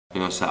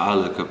know what I'm saying? I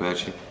look up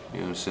at you. You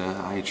know what I'm saying?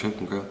 I ain't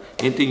tripping, girl.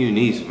 Anything you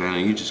need, Savannah,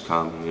 you just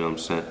call me. You know what I'm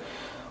saying?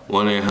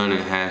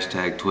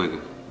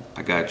 1-800-#Twigga.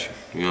 I got you.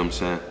 You know what I'm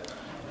saying?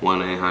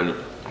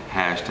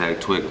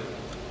 1-800-#Twigga.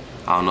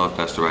 I don't know if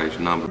that's the right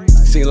number.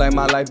 Seem like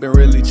my life been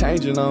really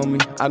changing on me.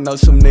 I know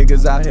some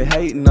niggas out here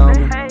hating on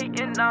me.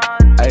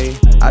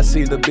 Ayy, I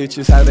see the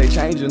bitches how they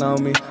changing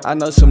on me. I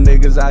know some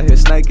niggas out here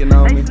snaking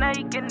on me.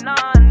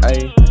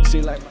 Ayy,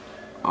 seem like.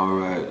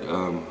 Alright,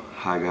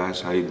 hi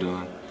guys, how you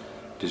doing?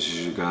 This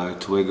is your guy,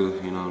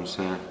 Twigga, you know what I'm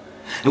saying?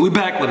 And we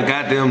back with a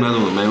goddamn another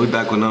one, man. We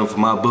back with another for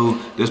my boo.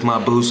 This my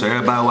boo, so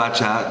everybody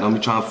watch out. Don't be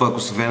trying to fuck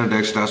with Savannah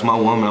Dexter. That's my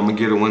woman. I'm gonna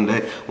get her one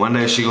day. One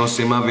day she gonna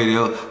see my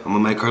video. I'm gonna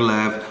make her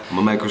laugh. I'm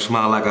gonna make her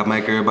smile like I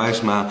make everybody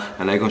smile.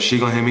 And she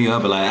gonna hit me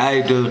up and like,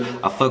 hey dude,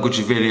 I fuck with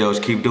your videos,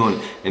 keep doing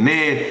it. And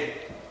then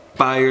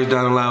 5 years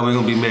down the line, we're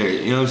gonna be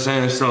married. You know what I'm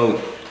saying?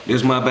 So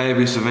this my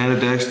baby, Savannah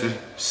Dexter,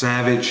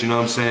 savage. You know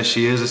what I'm saying?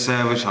 She is a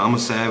savage. I'm a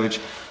savage.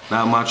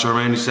 Not Macho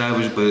Randy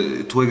Savage,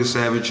 but Twigga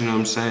Savage, you know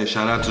what I'm saying?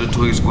 Shout out to the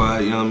Twigga squad,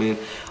 you know what I mean?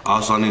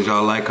 Also, I need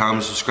y'all to like,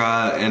 comment,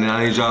 subscribe, and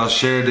I need y'all to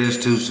share this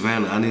to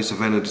Savannah. I need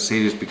Savannah to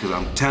see this because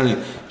I'm telling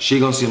you, she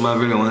gonna see my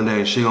video one day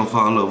and she gonna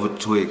fall in love with the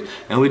Twig.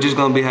 And we just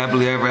gonna be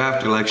happily ever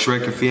after like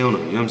Shrek and Fiona,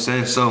 you know what I'm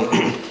saying? So,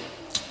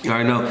 you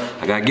already know,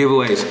 I got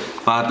giveaways.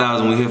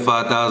 5,000, we hit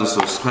 5,000,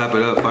 so let's clap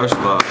it up first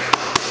of all.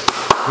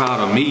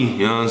 Proud of me,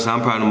 you know what I'm saying?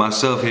 I'm proud of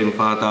myself hitting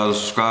 5,000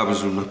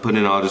 subscribers and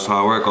putting in all this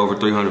hard work, over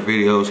 300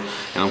 videos,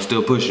 and I'm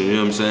still pushing, you know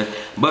what I'm saying?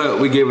 But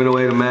we giving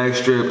away the mag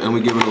strip and we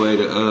giving away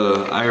the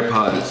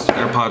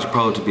AirPods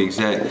Pro to be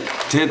exact.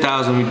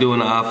 10,000 we doing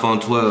the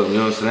iPhone 12, you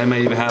know what I'm saying? They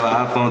may even have an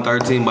iPhone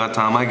 13 by the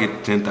time I get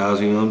to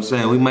 10,000, you know what I'm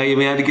saying? We may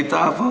even have to get the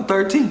iPhone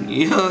 13,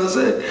 you know what I'm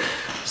saying?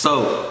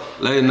 So,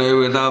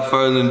 without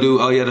further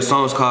ado, oh yeah, the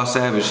song's called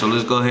Savage, so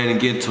let's go ahead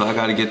and get to it. I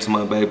gotta get to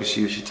my baby,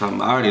 she talking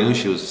about. I already knew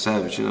she was a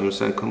savage, you know what I'm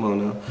saying? Come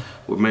on now,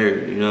 we're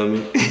married, you know what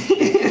I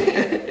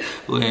mean?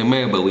 We ain't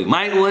married, but we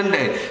might one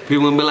day.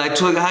 People gonna be like,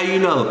 Twigga, how you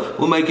know?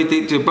 We'll make you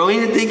think that, bro,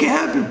 anything can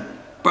happen.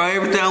 Bro,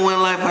 everything I want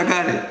in life, I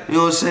got it. You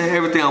know what I'm saying?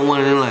 Everything I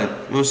wanted in life, you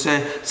know what I'm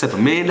saying? Except $1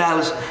 million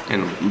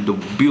and the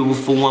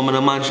beautiful woman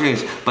of my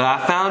dreams. But I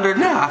found her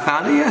now, I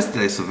found her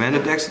yesterday,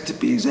 Savannah Dexter to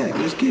be exact.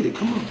 Let's get it,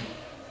 come on.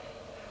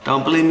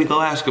 Don't believe me,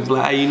 go ask her,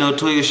 like, hey, you know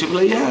Twigga? She'll be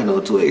like, yeah, I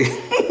know Twigga.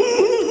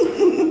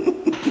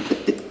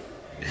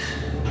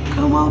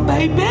 Come on,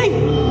 baby.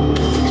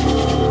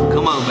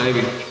 Come on,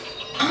 baby.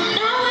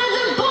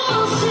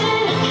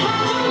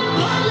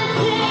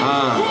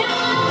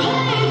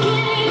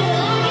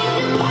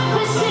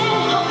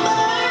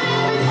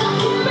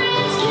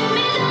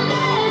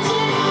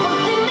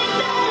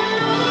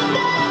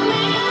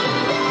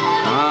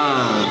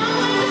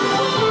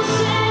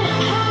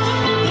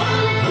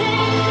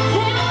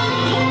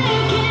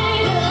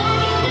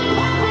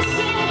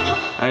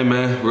 Hey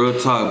man, real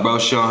talk, bro.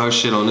 She on her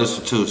shit on this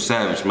one too.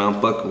 Savage, man.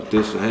 I'm fucking with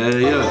this one. Hell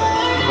yeah.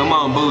 Come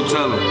on, boo,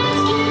 tell her.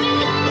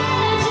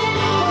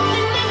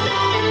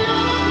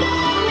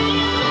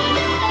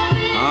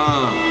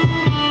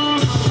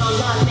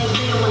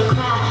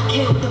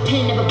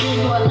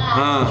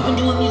 You've been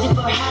doing music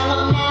for how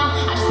long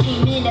now? I just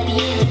came in at the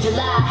end of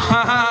July.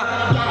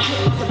 Got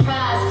hit by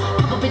surprise.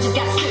 Couple bitches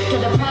got stripped of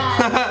the prize.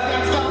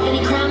 That's off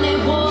any crown they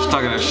wore. She's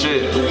talking that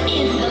shit. Put an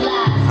end to the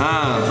lies.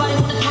 Everybody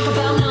wanna talk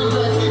about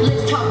numbers.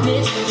 Let's talk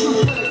bitch,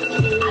 truth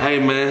hurts. Hey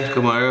man,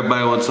 come on,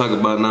 everybody wanna talk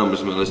about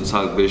numbers, man. Let's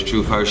talk bitch,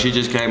 truth hurts. She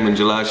just came in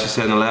July. She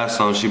said in the last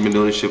song she been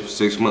doing this shit for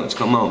 6 months.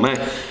 Come on, man.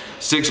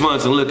 6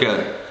 months and look at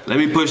it. Let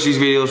me push these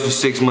videos for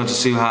 6 months to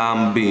see how I'm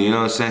gonna be, you know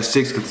what I'm saying?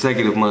 6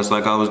 consecutive months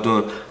like I was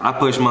doing. I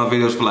pushed my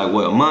videos for like,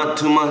 what, a month,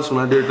 2 months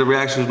when I did the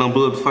reactions when I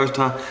blew up the first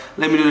time.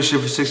 Let me do this shit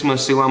for 6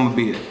 months, see where I'm gonna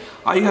be at.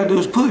 All you gotta do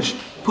is push.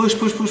 Push,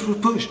 push, push,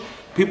 push, push.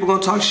 People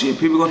gonna talk shit,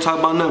 people gonna talk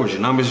about numbers.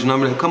 Your numbers,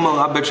 come on,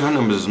 I bet you her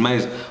numbers is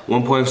amazing.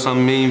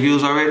 1.something million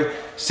views already,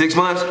 6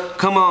 months,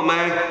 come on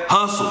man,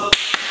 hustle.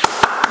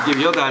 Give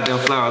your goddamn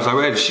flowers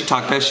already. She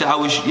talked that shit. I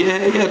wish,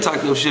 yeah,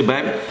 talk your shit,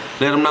 baby.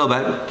 Let them know,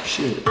 baby.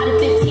 Shit. I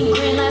did 15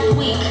 grand last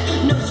week.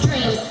 No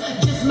streams,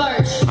 just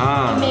merch. You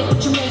make what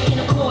you make in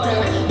a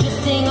quarter.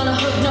 Just sing on a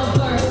hook, no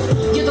verse.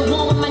 You're the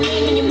one with my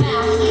name in your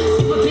mouth.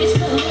 Stupid bitch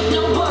couldn't look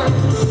no worse.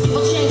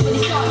 People change when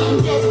they start getting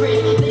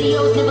desperate.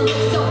 Videos never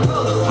look so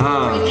gross.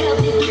 Praise hell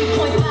did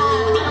 3.5. I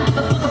don't give a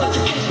fuck about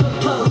your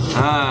Facebook post.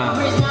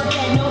 Career's not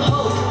dead, no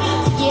hope.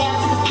 Take your ass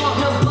to the swamp,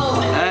 no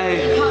boat.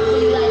 Hey.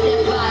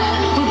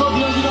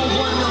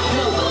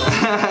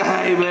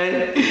 Hey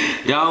man,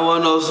 y'all don't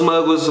want no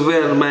smoke with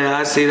Savannah, man.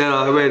 I see that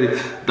already.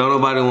 Don't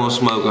nobody want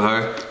smoke with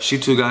her. She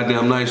too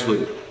goddamn nice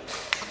with it.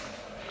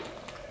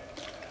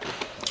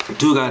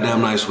 Too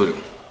goddamn nice with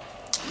it.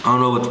 I don't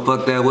know what the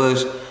fuck that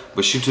was,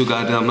 but she too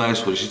goddamn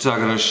nice with it. She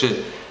talking her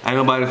shit. Ain't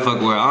nobody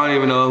fuck with her. I don't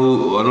even know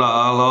who,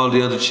 all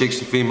the other chicks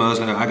and females.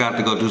 I got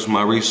to go do some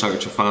of my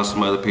research and find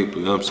some other people,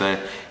 you know what I'm saying?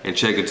 And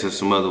check into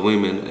some other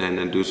women and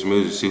then do some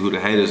music, see who the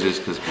haters is,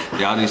 because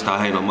y'all need to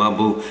start hating on my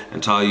boo.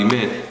 And to all you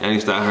men, y'all need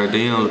to start her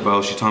DMs,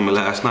 bro. She told me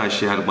last night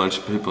she had a bunch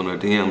of people in her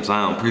DMs.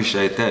 I don't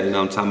appreciate that, you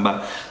know what I'm talking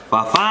about? If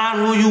I find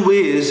who you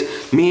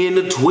is, me and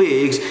the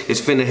Twigs is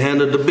finna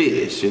handle the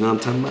biz, you know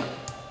what I'm talking about?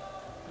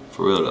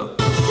 For real though.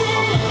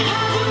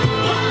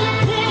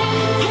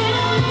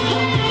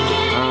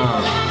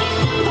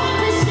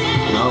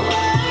 Nope.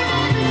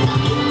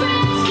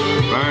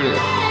 Burn it.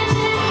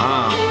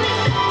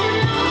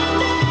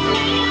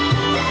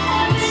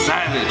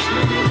 Savage,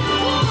 nigga.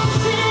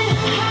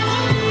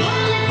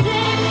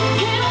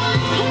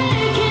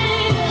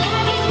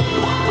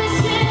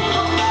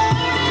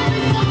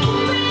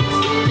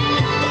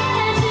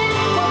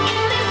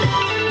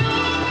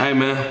 Hey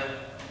man,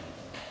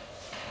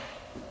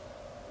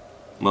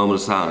 moment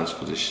of silence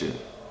for this shit.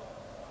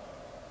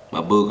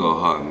 My boo go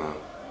hard, man.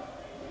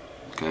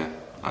 Okay,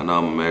 I know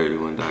I'm married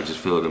one day. I just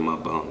feel it in my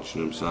bones.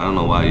 You know what I'm saying? I don't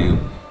know why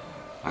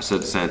I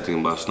said the same thing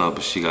about Snow,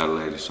 but she got a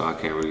lady, so I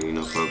can't really, you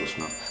know, fuck with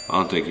Snow. I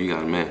don't think you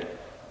got a man.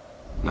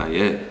 Not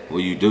yet.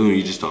 Well, you do,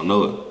 you just don't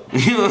know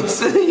it. You know what I'm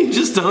saying? You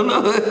just don't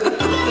know it.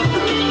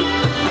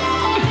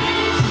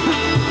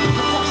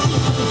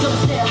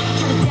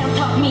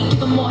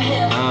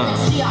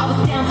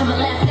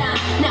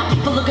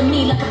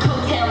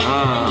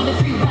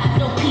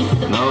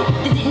 Nope.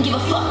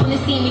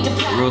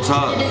 Real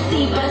talk.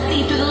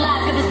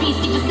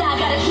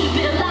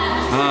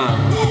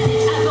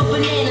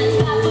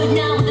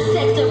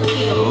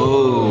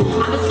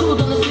 Oh. I was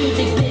schooled on this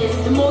music biz.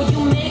 The more you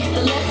make,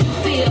 the less you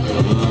feel.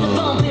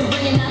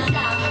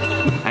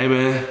 Hey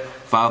man,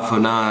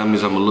 5'9", that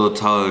means I'm a little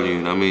taller than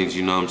you. That means,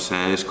 you know what I'm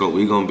saying,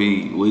 we gonna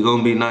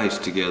be nice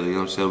together, you know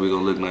what I'm saying? We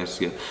gonna look nice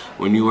together.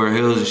 When you wear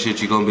heels and shit,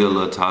 you gonna be a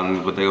little taller than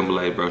me, but they gonna be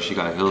like, bro, she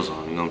got heels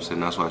on, you know what I'm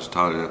saying? That's why she's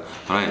taller than me.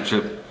 But I ain't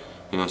tripping.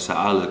 You know what I'm saying?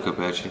 I look up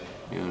at you.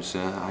 You know what I'm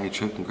saying? I ain't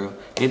tripping, girl.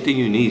 Anything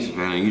you need,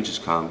 Savannah, you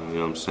just call me, you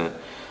know what I'm saying?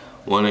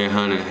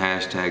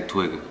 1-800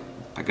 #Twigga.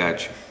 I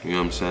got you. You know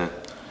what I'm saying?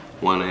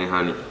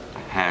 1-800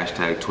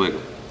 #Twigga.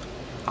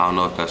 I don't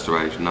know if that's the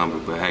right number,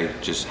 but hey,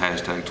 just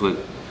 #Twigga.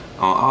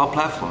 On all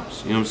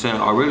platforms, you know what I'm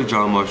saying? I really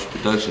Draw Motion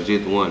Productions,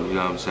 either one, you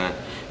know what I'm saying?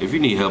 If you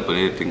need help with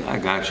anything, I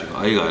got you.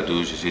 All you gotta do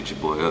is just hit your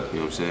boy up, you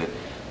know what I'm saying?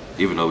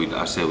 Even though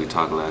I said we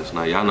talked last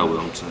night, y'all know what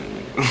I'm saying,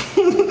 nigga.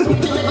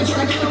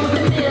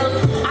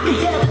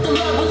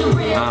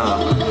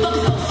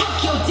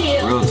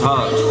 Real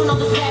talk.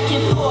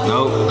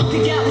 Nope.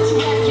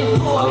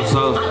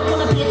 Also.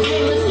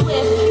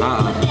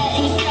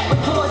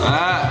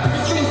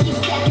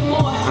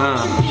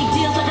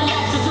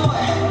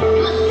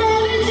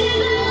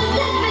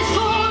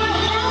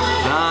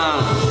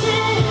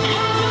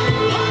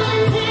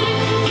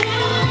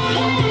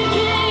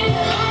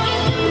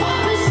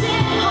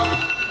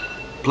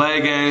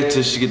 Play games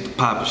till she get the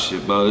poppin'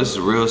 shit, bro. This is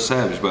real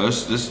savage, bro.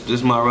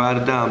 This my ride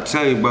or die. I'm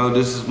telling you, bro.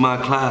 This is my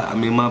Clyde. I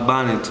mean, my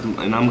Bonnie,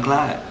 and I'm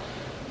Clyde.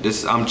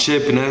 I'm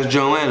Chip, and that's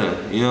Joanna.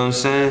 You know what I'm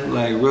saying?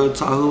 Like, real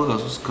talk. Who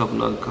else? What's a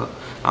couple other couple?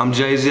 I'm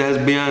Jay-Z, that's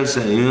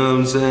Beyonce. You know what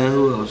I'm saying?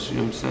 Who else? You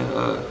know what I'm saying?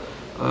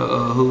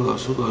 Who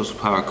else? Who else?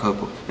 Power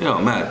couple. It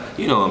don't matter.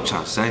 You know what I'm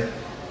trying to say.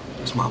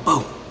 It's my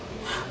boo.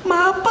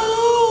 My boo.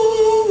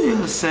 You know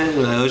what I'm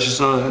saying? Like, what's your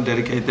song? I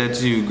dedicate that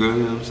to you, girl.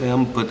 You know what I'm saying?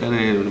 I'm gonna put that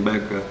in the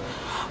background.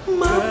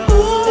 My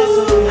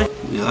boo.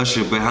 Y'all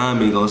shit behind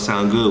me gonna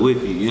sound good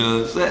with you. You know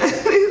what I'm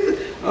saying?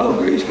 Oh,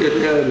 girl, you scared the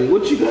hell out of me.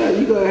 What you got?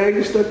 You got a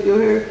hanger stuck in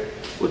your hair?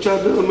 What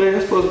y'all doing, man?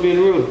 It's supposed to be in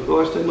the room.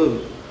 Go watch that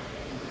movie.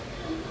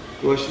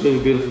 Go watch the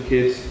movie, beautiful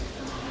kids.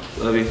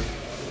 Love you.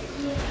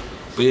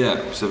 But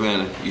yeah,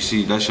 Savannah, you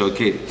see, that's your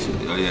kids.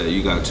 Oh yeah,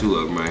 you got 2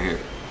 of them right here.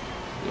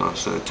 You know what I'm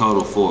saying?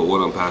 Total 4.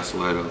 One of them passed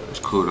away though. It's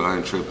cool though, I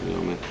ain't tripping, you know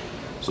what I mean?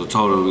 So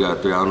total we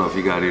got 3. I don't know if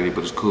you got any,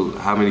 but it's cool.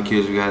 How many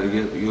kids we got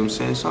together? You know what I'm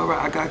saying? It's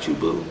alright, I got you,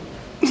 boo.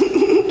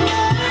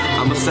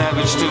 I'm a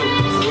savage too.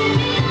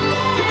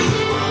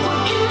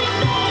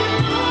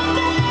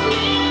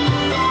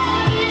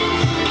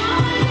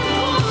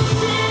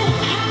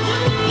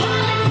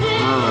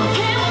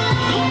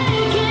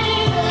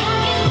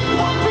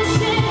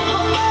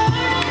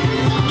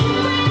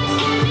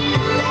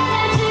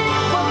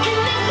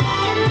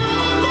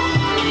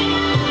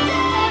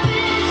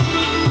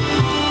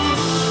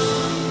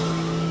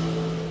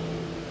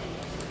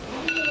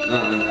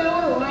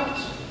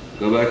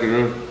 Go back in the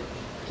room.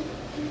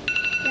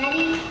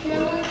 Daddy, can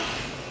I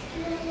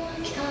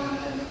watch?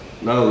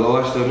 No, go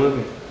watch that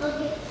movie.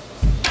 Okay.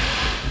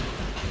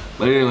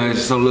 But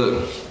anyways, so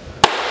look,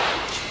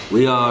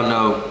 we all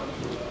know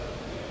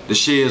the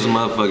shit is a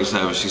motherfucking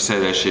savage. She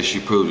said that shit,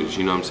 she proved it.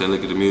 You know what I'm saying?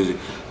 Look at the music,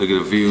 look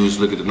at the views,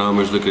 look at the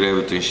numbers, look at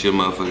everything. She a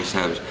motherfucking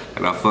savage.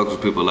 And I fuck with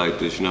people like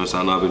this. You know what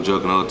I'm saying? I know I've been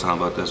joking all the time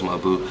about that's my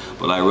boo.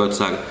 But like real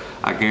talk,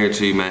 I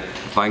guarantee you, man,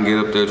 if I can get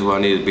up there to where I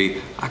need to be,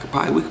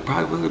 we could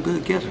probably really be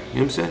together. You know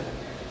what I'm saying?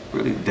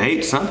 Really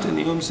date something,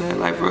 you know what I'm saying?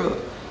 Like, for real.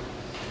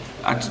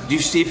 You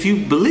see, if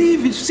you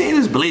believe, if seeing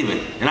is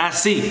believing. And I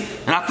see,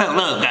 and I felt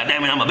love,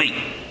 goddammit, I'ma beat.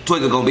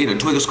 Twigga gonna be the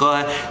Twigga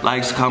squad.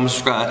 Likes, comment,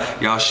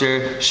 subscribe. Y'all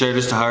share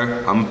this to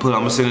her.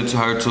 I'ma send it to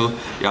her too.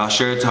 Y'all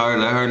share it to her,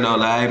 let her know,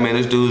 like, hey man,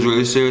 this dude's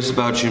really serious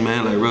about you,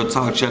 man. Like, real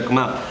talk, check him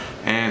out.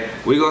 And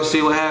we gonna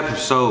see what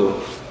happens.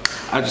 So,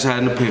 I just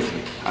had an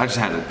epiphany. I just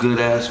had a good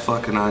ass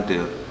fucking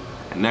idea.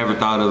 I never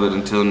thought of it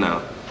until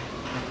now.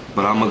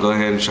 But I'm gonna go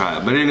ahead and try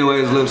it. But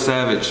anyways, look,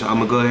 Savage, I'm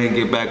gonna go ahead and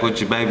get back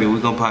with you, baby. We're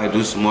gonna probably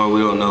do some more,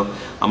 we don't know.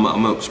 I'm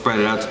gonna spread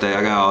it out today.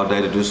 I got all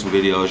day to do some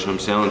videos, you know what I'm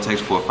saying? It only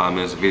takes 4 or 5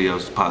 minutes of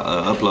videos to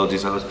upload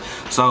these hoes.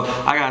 So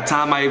I got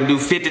time, I even do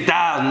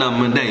 50,000 of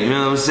them a day, you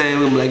know what I'm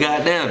saying? I'm like,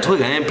 goddamn,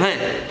 Twigga, I ain't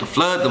playing. To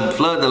flood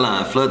the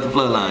line, flood the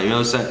line, you know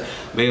what I'm saying?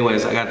 But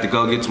anyways, I got to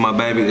go get to my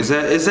baby. Is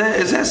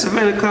that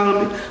Savannah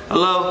calling me?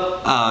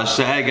 Hello? Oh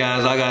shit, hey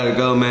guys, I gotta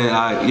go,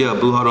 man. Yeah,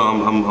 boo, hold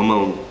on, I'm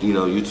on, you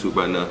know, YouTube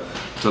right now,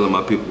 telling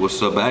my people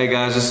what's up. But hey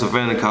guys, it's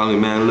Savannah calling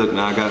me, man. Look,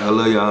 now I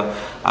love y'all.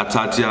 I'll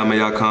talk to y'all, man.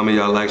 Y'all comment,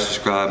 y'all like,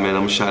 subscribe, man.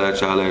 I'm gonna shout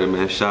out y'all later,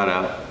 man. Shout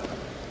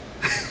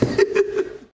out.